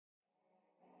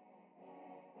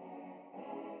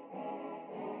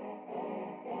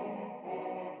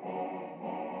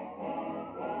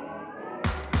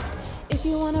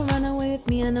you wanna run away with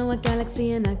me, I know a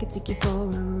galaxy and I could take you for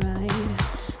a ride.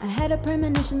 I had a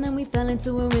premonition, then we fell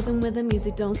into a rhythm where the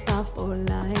music don't stop for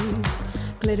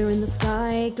life. Glitter in the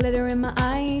sky, glitter in my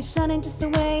eyes, shining just the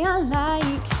way I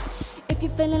like. If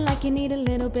you're feeling like you need a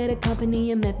little bit of company,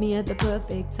 you met me at the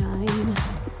perfect time.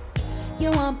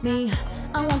 You want me,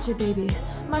 I want you, baby,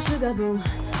 my sugar boo.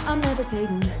 I'm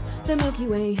levitating, the Milky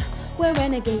Way, we're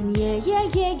renegading, yeah, yeah,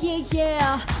 yeah, yeah,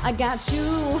 yeah. I got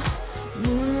you,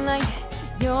 moonlight,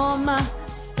 you're my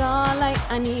starlight.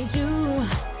 I need you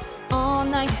all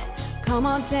night, come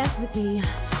on, dance with me.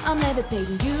 I'm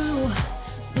levitating, you,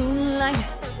 moonlight,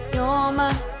 you're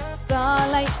my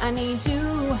starlight. I need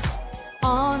you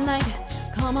all night,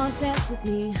 come on, dance with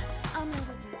me. I'm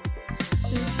levitating.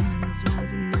 The sun is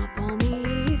rising up on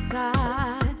the east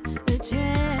side, a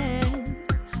chance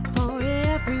for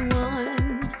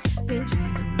everyone. Been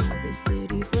dreaming of this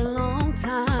city for a long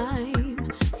time,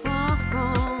 far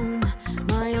from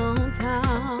my own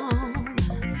town.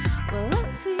 Well,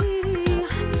 let's see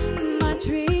my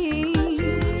dream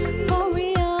for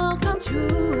real come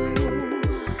true.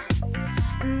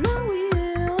 And I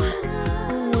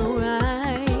will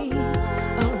rise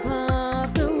above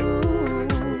the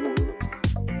roots.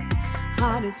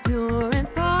 Heart is pure and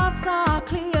thoughts are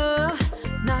clear,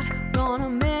 not gonna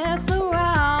mess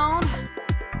around.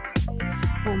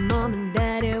 Well, mom and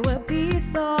daddy would be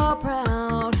so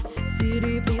proud.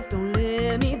 City, please don't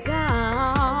let me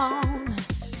down.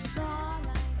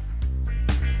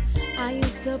 I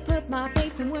used to put my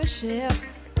faith in worship,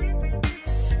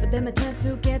 but then my chance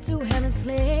to get to heaven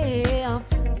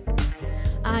slipped.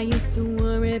 I used to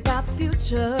worry about the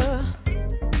future,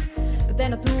 but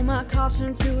then I threw my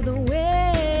caution to the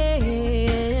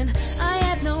wind. I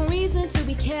had no reason to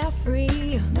be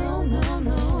carefree, no, no,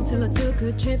 no, until I took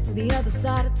a trip to the other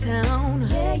side of town.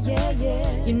 Yeah, yeah,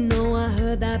 yeah. You know I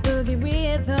heard that boogie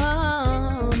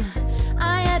rhythm.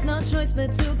 I had no choice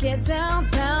but to get down,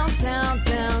 down, down,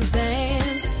 down,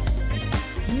 dance.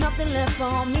 Nothing left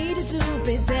for me to do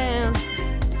but dance.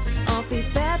 Off these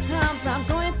bad times I'm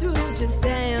going through, just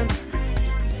dance.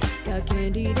 Got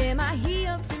candy in my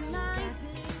heels tonight.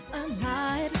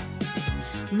 Alive.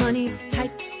 Money's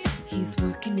tight, he's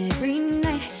working every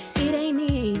night. It ain't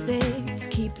easy to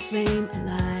keep the flame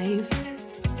alive.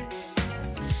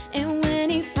 And when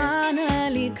he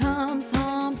finally comes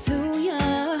home to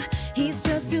you, he's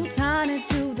just too tired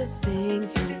to do the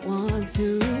things you want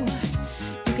to.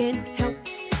 You can't help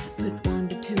but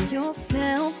wonder to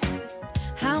yourself,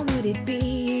 how would it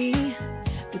be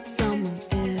with someone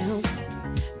else?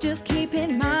 Just keep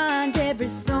in mind every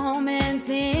storm ends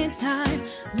in time.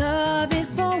 Love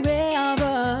is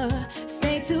forever,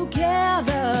 stay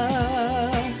together.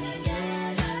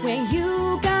 When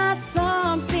you got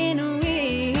something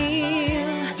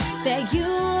real that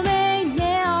you may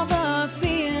never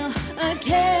feel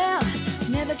again,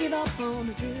 never give up on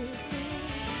a good thing.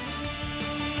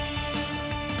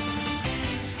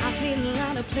 I played a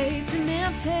lot of plays in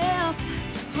Memphis,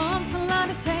 humped a lot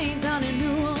of Tay down in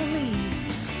New Orleans,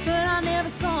 but I never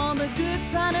saw the good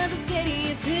side of the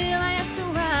city until I asked to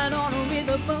ride on a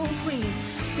riverboat queen.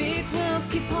 Big wheels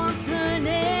keep on turning,